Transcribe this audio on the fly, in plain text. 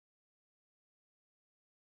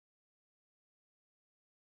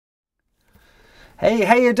Hey,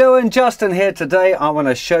 how you doing? Justin here. Today I want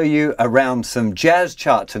to show you around some jazz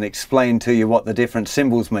charts and explain to you what the different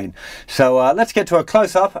symbols mean. So let's get to a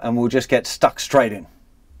close-up and we'll just get stuck straight in.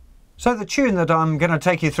 So the tune that I'm going to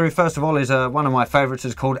take you through first of all is one of my favourites.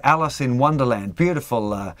 It's called Alice in Wonderland.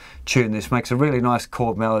 Beautiful tune. This makes a really nice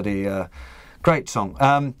chord melody. Great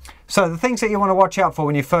song. So the things that you want to watch out for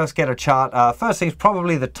when you first get a chart, first thing is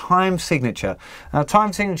probably the time signature. Now,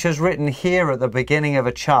 time signature is written here at the beginning of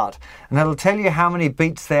a chart, and it'll tell you how many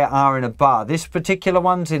beats there are in a bar. This particular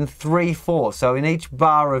one's in 3/4, so in each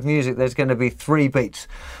bar of music there's going to be 3 beats.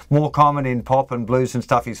 More common in pop and blues and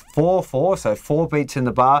stuff is 4/4, so 4 beats in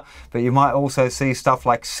the bar, but you might also see stuff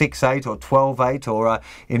like 6/8 or 12/8, or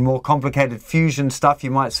in more complicated fusion stuff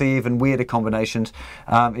you might see even weirder combinations.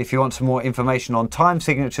 If you want some more information on time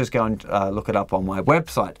signatures, go and look it up on my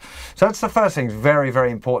website. So that's the first thing, it's very,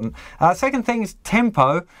 very important. Second thing is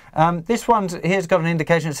tempo. This one here's got an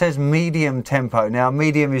indication, it says medium tempo. Now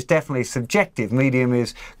medium is definitely subjective. Medium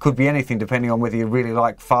could be anything depending on whether you really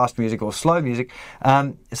like fast music or slow music.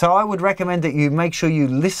 So I would recommend that you make sure you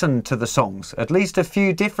listen to the songs, at least a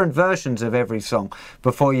few different versions of every song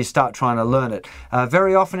before you start trying to learn it.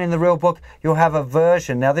 Very often in the real book you'll have a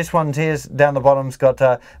version. Now this one here's down the bottom's got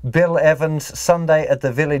Bill Evans' Sunday at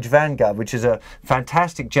the Village Vanguard, which is a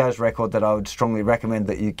fantastic jazz record that I would strongly recommend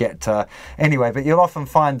that you get anyway. But you'll often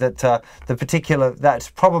find that that's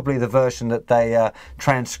probably the version that they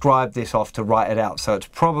transcribed this off to write it out. So it's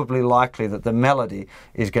probably likely that the melody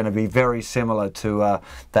is going to be very similar to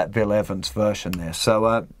that Bill Evans version there.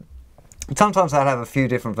 So sometimes they'll have a few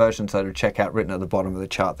different versions that are check out written at the bottom of the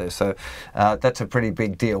chart there. So that's a pretty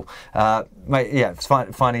big deal. Yeah, it's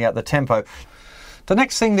finding out the tempo. The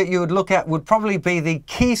next thing that you would look at would probably be the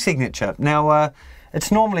key signature. Now,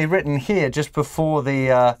 it's normally written here just before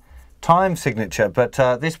the time signature, but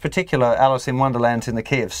this particular Alice in Wonderland's in the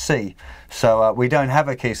key of C, so we don't have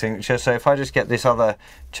a key signature. So if I just get this other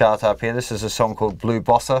chart up here, this is a song called Blue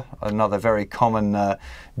Bossa, another very common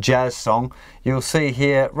jazz song. You'll see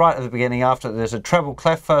here right at the beginning, after there's a treble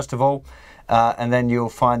clef first of all, and then you'll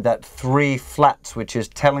find that 3 flats, which is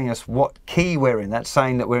telling us what key we're in. That's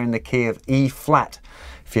saying that we're in the key of E flat.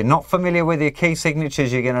 If you're not familiar with your key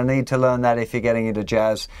signatures, you're going to need to learn that if you're getting into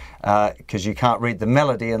jazz, because you can't read the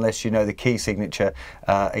melody unless you know the key signature.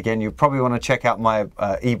 Again, you probably want to check out my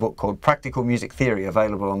ebook called Practical Music Theory,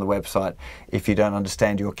 available on the website. If you don't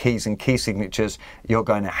understand your keys and key signatures, you're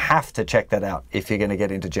going to have to check that out if you're going to get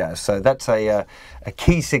into jazz. So that's a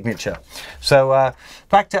key signature. So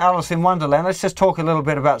back to Alice in Wonderland. Let's just talk a little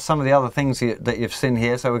bit about some of the other things that you've seen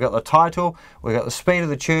here. So we've got the title, we've got the speed of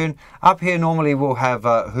the tune. Up here normally we'll have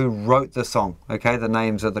who wrote the song, okay, the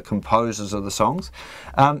names of the composers of the songs.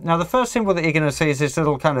 Now the first symbol that you're going to see is this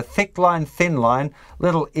little kind of thick line, thin line,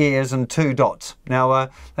 little ears and 2 dots. Now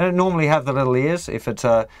they don't normally have the little ears if it's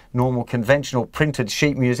a normal conventional printed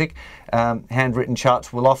sheet music. Handwritten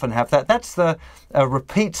charts will often have that. That's the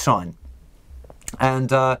repeat sign.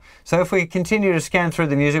 And so if we continue to scan through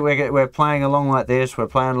the music, we're playing along like this, we're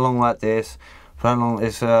playing along like this, playing along like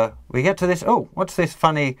this, we get to this, oh, what's this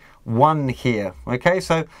funny 1 here? Okay,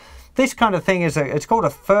 so this kind of thing it's called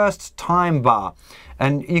a first time bar,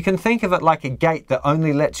 and you can think of it like a gate that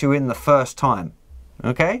only lets you in the first time.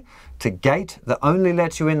 Okay, it's a gate that only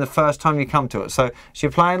lets you in the first time you come to it. So as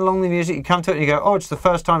you're playing along the music, you come to it and you go, oh, it's the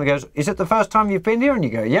first time. It goes, is it the first time you've been here? And you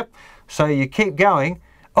go, yep. So you keep going,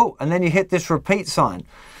 oh, and then you hit this repeat sign.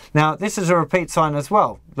 Now this is a repeat sign as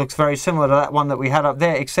well. Looks very similar to that one that we had up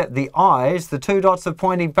there, except the eyes, the 2 dots are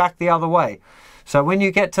pointing back the other way. So when you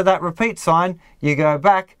get to that repeat sign, you go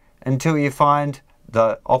back until you find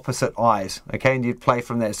the opposite eyes, okay, and you'd play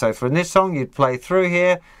from there. So for this song, you'd play through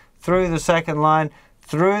here, through the second line,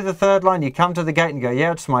 through the third line, you come to the gate and go,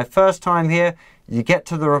 yeah, it's my first time here. You get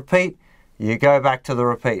to the repeat, you go back to the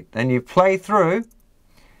repeat. Then you play through,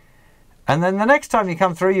 and then the next time you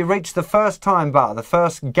come through, you reach the first time bar, the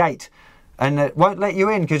first gate, and it won't let you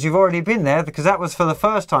in because you've already been there, because that was for the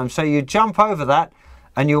first time. So you jump over that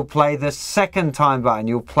and you'll play the second time bar, and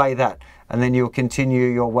you'll play that, and then you'll continue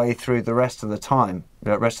your way through the rest of the time,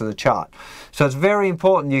 the rest of the chart. So it's very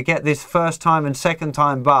important you get this first time and second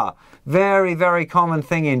time bar. Very, very common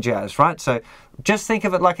thing in jazz, right? So just think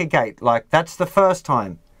of it like a gate, like that's the first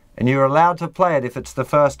time, and you're allowed to play it if it's the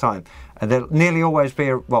first time. And there'll nearly always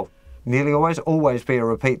be always be a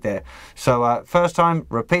repeat there. So first time,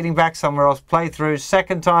 repeating back somewhere else, play through.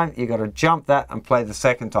 Second time, you got to jump that and play the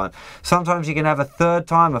second time. Sometimes you can have a third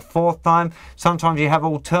time, a fourth time. Sometimes you have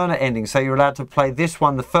alternate endings, so you're allowed to play this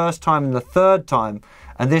one the first time and the third time,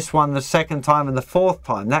 and this one the second time and the fourth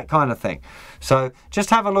time, that kind of thing. So just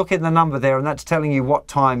have a look in the number there, and that's telling you what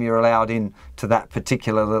time you're allowed in to that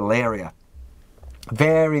particular little area.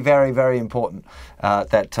 Very, very, very important,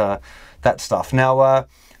 that stuff. Now,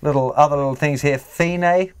 other little things here.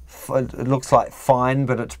 Fine, it looks like fine,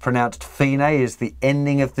 but it's pronounced fine, is the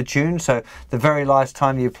ending of the tune. So the very last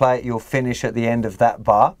time you play it, you'll finish at the end of that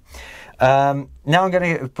bar. Now I'm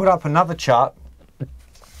going to put up another chart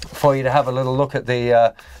for you to have a little look at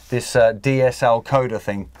the this DSL Coda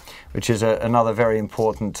thing, which is another very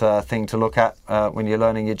important thing to look at when you're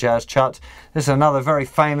learning your jazz charts. This is another very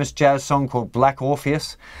famous jazz song called Black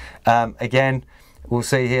Orpheus. Again, we'll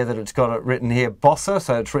see here that it's got it written here bossa,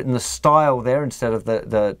 so it's written the style there instead of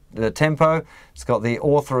the tempo. It's got the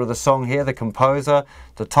author of the song here, the composer,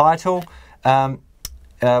 the title.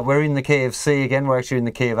 We're in the key of C again. We're actually in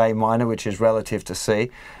the key of A minor, which is relative to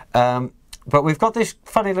C. But we've got this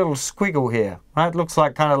funny little squiggle here, right? It looks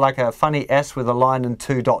like kind of like a funny S with a line and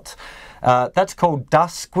two dots. That's called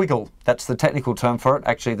das squiggle. That's the technical term for it.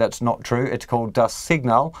 Actually, that's not true. It's called das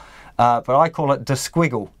signal. But I call it the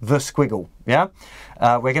squiggle, yeah?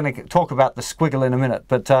 We're going to talk about the squiggle in a minute.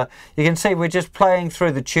 But you can see we're just playing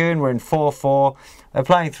through the tune. We're in 4/4. We're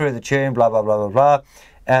playing through the tune, blah, blah, blah, blah, blah.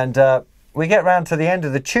 And we get round to the end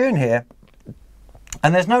of the tune here.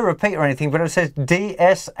 And there's no repeat or anything, but it says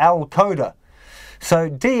DSL Coda. So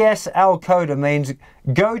DSL Coda means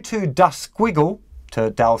go to das squiggle, to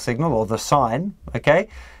dal signal or the sign, okay?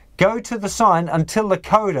 Go to the sign until the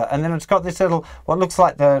coda, and then it's got this little, what looks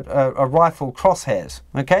like a rifle crosshairs,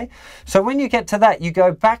 okay? So when you get to that, you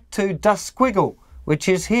go back to das squiggle, which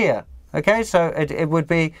is here. Okay, so it would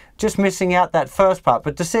be just missing out that first part.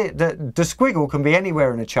 But to see the squiggle can be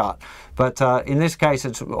anywhere in a chart. But in this case,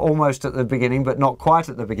 it's almost at the beginning, but not quite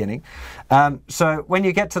at the beginning. So when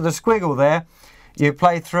you get to the squiggle there, you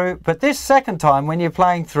play through. But this second time, when you're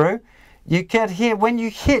playing through, you get here, when you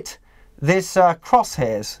hit this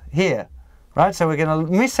crosshairs here, right? So we're going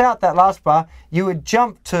to miss out that last bar. You would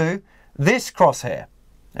jump to this crosshair.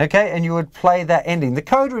 Okay, and you would play that ending. The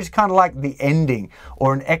coda is kind of like the ending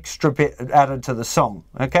or an extra bit added to the song.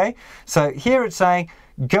 Okay, so here it's saying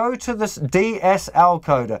go to this DSL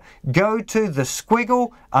coda, go to the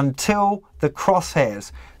squiggle until the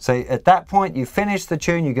crosshairs. So at that point you finish the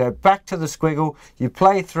tune, you go back to the squiggle, you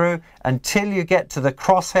play through until you get to the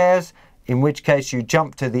crosshairs, in which case you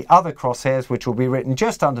jump to the other crosshairs, which will be written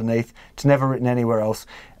just underneath. It's never written anywhere else,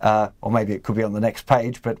 or maybe it could be on the next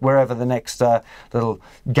page, but wherever the next little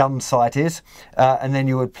gun sight is. And then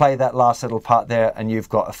you would play that last little part there, and you've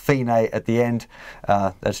got a fine at the end.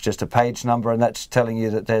 That's just a page number, and that's telling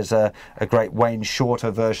you that there's a great Wayne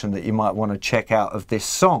Shorter version that you might want to check out of this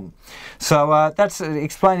song. So that's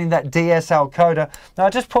explaining that DSL coda. Now I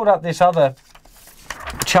just pulled up this other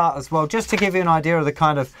chart as well, just to give you an idea of the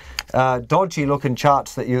kind of dodgy looking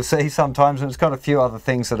charts that you'll see sometimes, and it's got a few other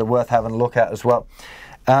things that are worth having a look at as well.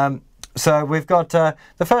 So we've got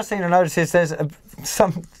the first thing to notice is there's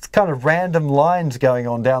some kind of random lines going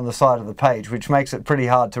on down the side of the page, which makes it pretty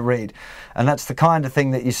hard to read. And that's the kind of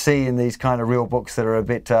thing that you see in these kind of real books that are a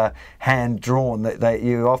bit hand drawn, that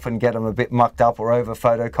you often get them a bit mucked up or over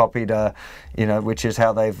photocopied, you know, which is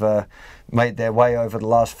how they've made their way over the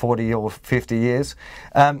last 40 or 50 years.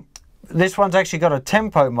 This one's actually got a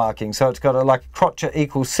tempo marking, so it's got a like crotchet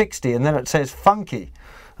equals 60, and then it says funky.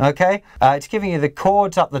 Okay, it's giving you the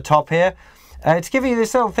chords up the top here. It's giving you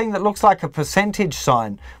this little thing that looks like a percentage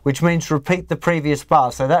sign, which means repeat the previous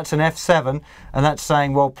bar. So that's an F7, and that's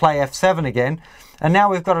saying, well, play F7 again. And now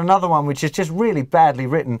we've got another one which is just really badly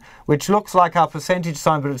written, which looks like our percentage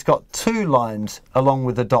sign, but it's got two lines along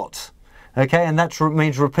with the dots. Okay, and that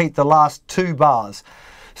means repeat the last two bars.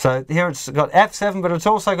 So here it's got F7, but it's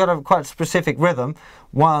also got a quite specific rhythm.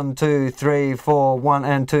 1, 2, 3, 4, 1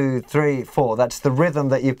 and 2, 3, 4. That's the rhythm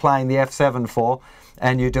that you're playing the F7 for.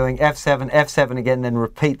 And you're doing F7, F7 again, then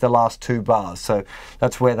repeat the last two bars. So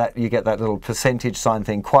that's where you get that little percentage sign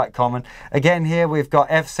thing, quite common. Again, here we've got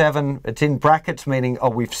F7, it's in brackets, meaning, oh,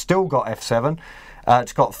 we've still got F7.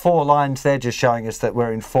 It's got 4 lines there, just showing us that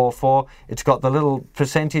we're in 4/4. It's got the little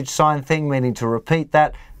percentage sign thing, meaning to repeat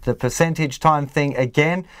that. The percentage time thing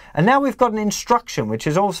again. And now we've got an instruction, which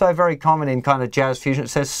is also very common in kind of jazz fusion. It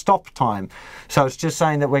says stop time. So it's just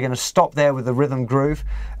saying that we're going to stop there with the rhythm groove.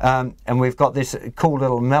 And we've got this cool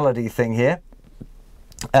little melody thing here.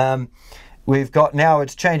 We've got now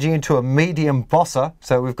it's changing into a medium bossa.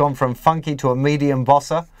 So we've gone from funky to a medium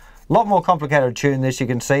bossa. A lot more complicated tune this, you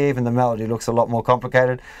can see. Even the melody looks a lot more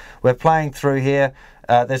complicated. We're playing through here.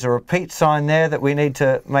 There's a repeat sign there that we need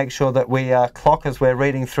to make sure that we clock as we're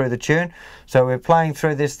reading through the tune. So we're playing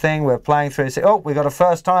through this thing, we're playing through this. Oh, we got a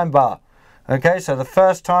first time bar. Okay, so the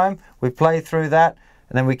first time we play through that,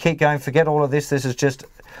 and then we keep going. Forget all of this. This is just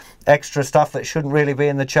extra stuff that shouldn't really be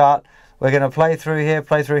in the chart. We're going to play through here,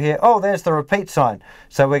 play through here. Oh, there's the repeat sign.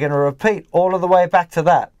 So we're going to repeat all of the way back to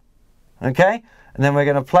that. Okay? And then we're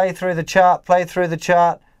going to play through the chart, play through the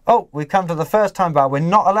chart. Oh, we've come to the first time bar. We're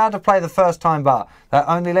not allowed to play the first time bar. That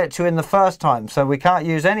only lets you in the first time. So we can't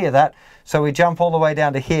use any of that. So we jump all the way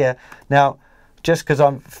down to here. Now, just because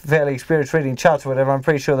I'm fairly experienced reading charts or whatever, I'm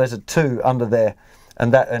pretty sure there's a 2 under there.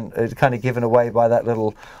 And it's kind of given away by that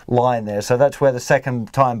little line there. So that's where the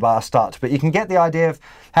second time bar starts. But you can get the idea of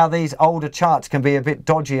how these older charts can be a bit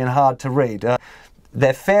dodgy and hard to read.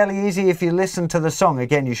 They're fairly easy if you listen to the song.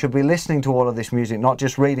 Again, you should be listening to all of this music, not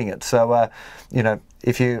just reading it. So, you know,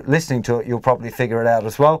 if you're listening to it, you'll probably figure it out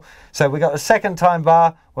as well. So we got the second time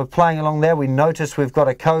bar. We're playing along there. We notice we've got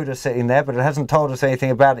a coda sitting there, but it hasn't told us anything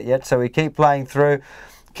about it yet. So we keep playing through,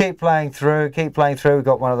 keep playing through, keep playing through. We've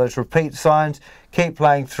got one of those repeat signs. Keep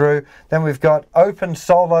playing through. Then we've got open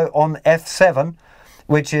solo on F7,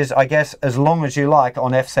 which is, I guess, as long as you like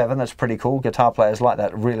on F7. That's pretty cool. Guitar players like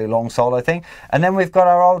that really long solo thing. And then we've got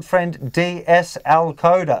our old friend DSL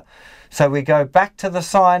Coda. So we go back to the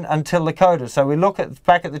sign until the coda. So we look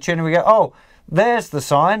back at the tune and we go, oh, there's the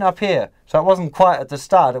sign up here. So it wasn't quite at the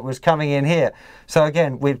start, it was coming in here. So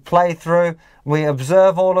again, we'd play through, we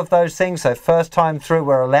observe all of those things. So first time through,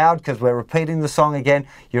 we're allowed, because we're repeating the song again,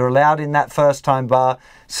 you're allowed in that first time bar.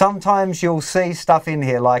 Sometimes you'll see stuff in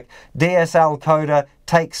here like DSL Coda,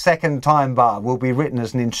 take second time bar will be written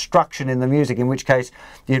as an instruction in the music, in which case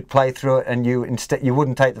you'd play through it and you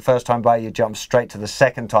wouldn't take the first time bar, you'd jump straight to the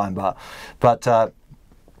second time bar. But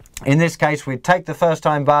in this case, we'd take the first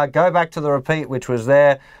time bar, go back to the repeat, which was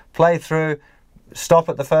there, play through, stop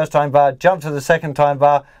at the first time bar, jump to the second time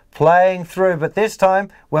bar, playing through. But this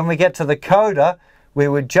time, when we get to the coda, we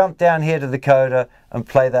would jump down here to the coda and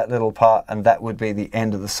play that little part, and that would be the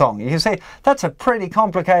end of the song. You can see, that's a pretty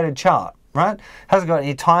complicated chart, right? Hasn't got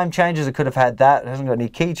any time changes. It could have had that. It hasn't got any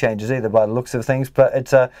key changes either by the looks of things, but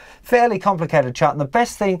it's a fairly complicated chart. And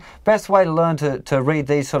the best way to learn to read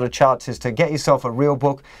these sort of charts is to get yourself a real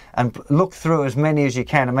book and look through as many as you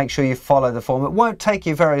can and make sure you follow the form. It won't take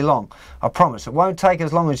you very long. I promise. It won't take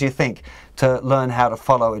as long as you think to learn how to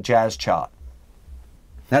follow a jazz chart.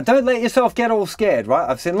 Now, don't let yourself get all scared, right?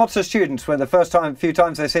 I've seen lots of students when the few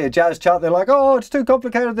times they see a jazz chart, they're like, oh, it's too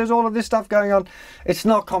complicated, there's all of this stuff going on. It's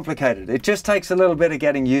not complicated. It just takes a little bit of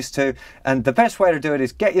getting used to. And the best way to do it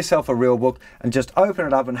is get yourself a real book and just open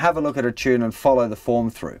it up and have a look at a tune and follow the form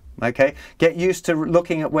through. Okay? Get used to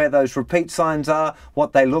looking at where those repeat signs are,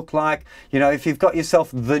 what they look like. You know, if you've got yourself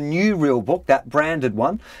the new real book, that branded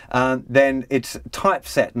one, then it's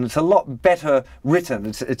typeset and it's a lot better written.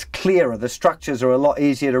 It's clearer. The structures are a lot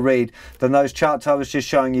easier to read than those charts I was just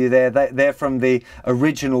showing you there. They're from the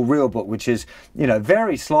original real book, which is, you know,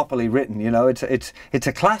 very sloppily written. You know, it's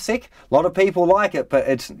a classic. A lot of people like it, but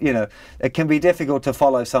it's, you know, it can be difficult to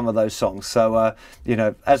follow some of those songs. So, you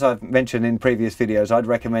know, as I've mentioned in previous videos, I'd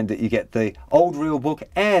recommend that you get the old real book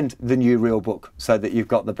and the new real book so that you've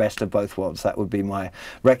got the best of both worlds. That would be my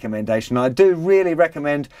recommendation. I do really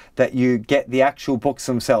recommend that you get the actual books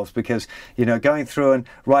themselves, because, you know, going through and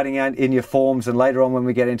writing out in your forms, and later on when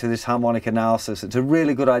we get into this harmonic analysis, it's a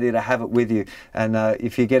really good idea to have it with you. And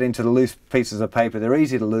if you get into the loose pieces of paper, they're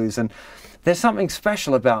easy to lose. And there's something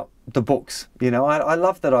special about the books. You know, I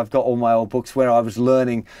love that I've got all my old books where I was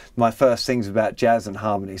learning my first things about jazz and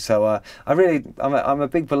harmony. So I'm a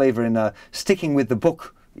big believer in sticking with the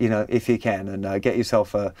book, you know, if you can, and get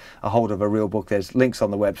yourself a hold of a real book. There's links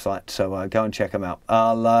on the website, so go and check them out.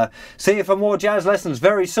 I'll see you for more jazz lessons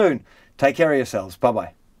very soon. Take care of yourselves.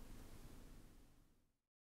 Bye-bye.